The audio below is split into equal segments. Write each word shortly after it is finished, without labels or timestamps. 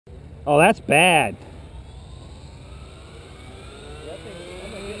Oh, that's bad.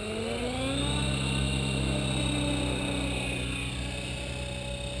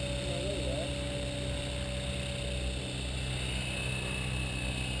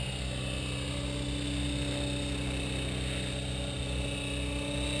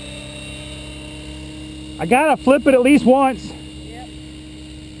 I gotta flip it at least once. Yep.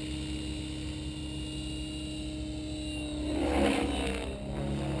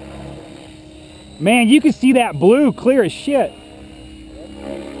 Man, you can see that blue clear as shit.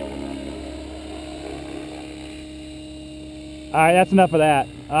 Alright, that's enough of that.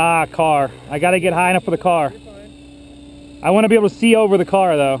 Ah, car. I gotta get high enough for the car. You're fine. I want to be able to see over the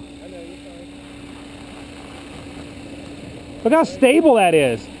car though. I know, you're fine. Look how stable that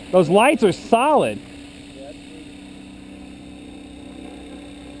is. Those lights are solid. Yep.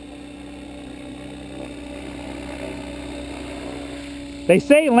 They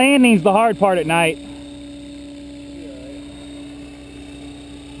say landing's the hard part at night. You're all right.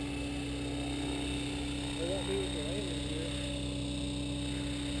 It won't be with the landing gear.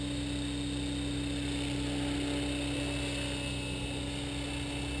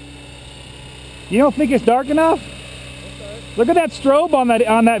 You don't think it's dark enough? Okay. Look at that strobe on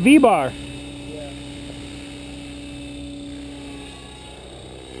that V-bar. Yeah.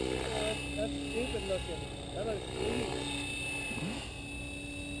 That's stupid looking. That looks sweet.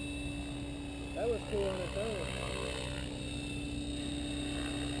 That was cool on its own.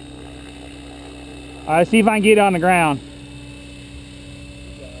 Alright, see if I can get it on the ground. You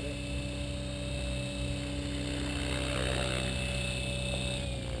got it.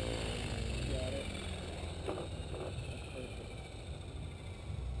 You got it. That's perfect.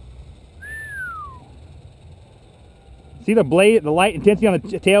 See the blade, the light intensity on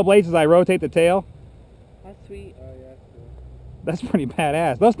the tail blades as I rotate the tail? How sweet. Oh yeah, that's cool. That's pretty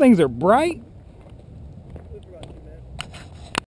badass. Those things are bright.